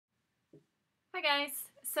Hi guys!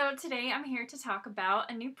 So today I'm here to talk about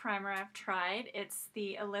a new primer I've tried. It's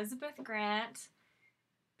the Elizabeth Grant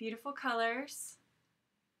Beautiful Colors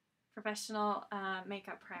Professional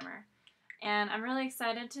Makeup Primer. And I'm really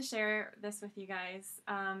excited to share this with you guys.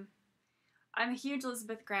 I'm a huge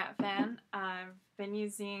Elizabeth Grant fan. I've been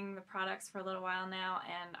using the products for a little while now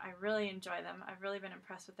and I really enjoy them. I've really been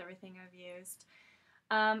impressed with everything I've used.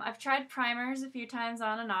 I've tried primers a few times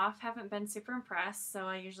on and off, haven't been super impressed, so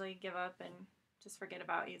I usually give up and just forget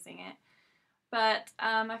about using it. But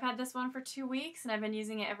I've had this one for 2 weeks and I've been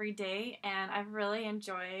using it every day and I've really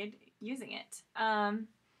enjoyed using it.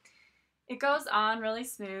 It goes on really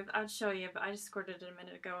smooth. I'll show you, but I just squirted it a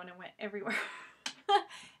minute ago and it went everywhere.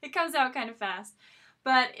 It comes out kind of fast.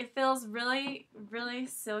 But it feels really, really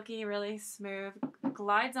silky, really smooth,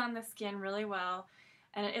 glides on the skin really well,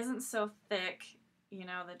 and it isn't so thick, you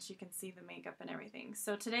know, that you can see the makeup and everything.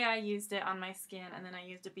 So today I used it on my skin and then I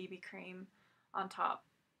used a BB cream on top.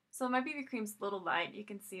 So my BB cream's a little light. You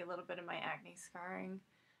can see a little bit of my acne scarring.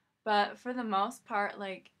 But for the most part,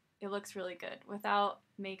 like, it looks really good. Without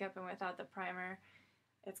makeup and without the primer,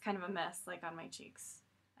 it's kind of a mess, like on my cheeks.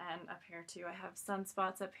 And up here too. I have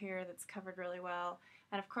sunspots up here that's covered really well.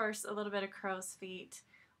 And of course, a little bit of crow's feet,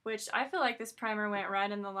 which I feel like this primer went right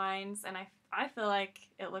in the lines, and I feel like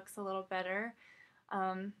it looks a little better.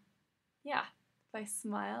 Yeah, if I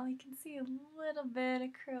smile, you can see a little bit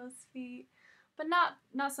of crow's feet, but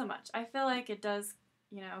not so much. I feel like it does,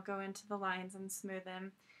 you know, go into the lines and smooth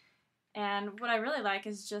them. And what I really like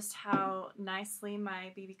is just how nicely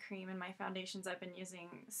my BB cream and my foundations I've been using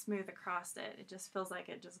smooth across it. It just feels like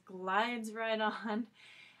it just glides right on,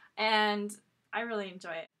 and I really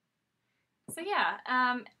enjoy it. So yeah,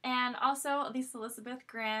 and also this Elizabeth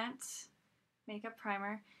Grant makeup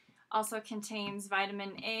primer also contains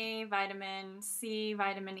vitamin A, vitamin C,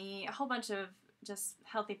 vitamin E, a whole bunch of just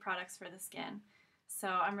healthy products for the skin. So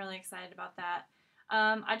I'm really excited about that.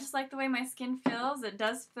 I just like the way my skin feels. It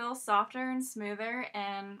does feel softer and smoother,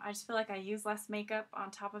 and I just feel like I use less makeup on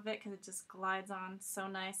top of it because it just glides on so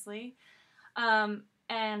nicely. And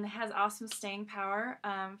it has awesome staying power.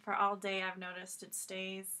 For all day, I've noticed it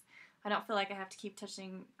stays. I don't feel like I have to keep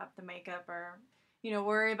touching up the makeup or, you know,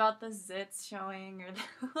 worry about the zits showing or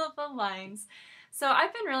the lines. So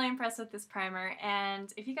I've been really impressed with this primer,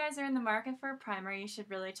 and if you guys are in the market for a primer, you should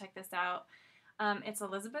really check this out. It's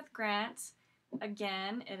Elizabeth Grant.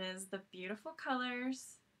 Again, it is the Beautiful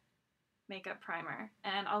Colors Makeup Primer,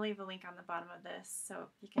 and I'll leave a link on the bottom of this so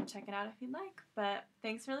you can check it out if you'd like. But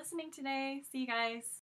thanks for listening today. See you guys.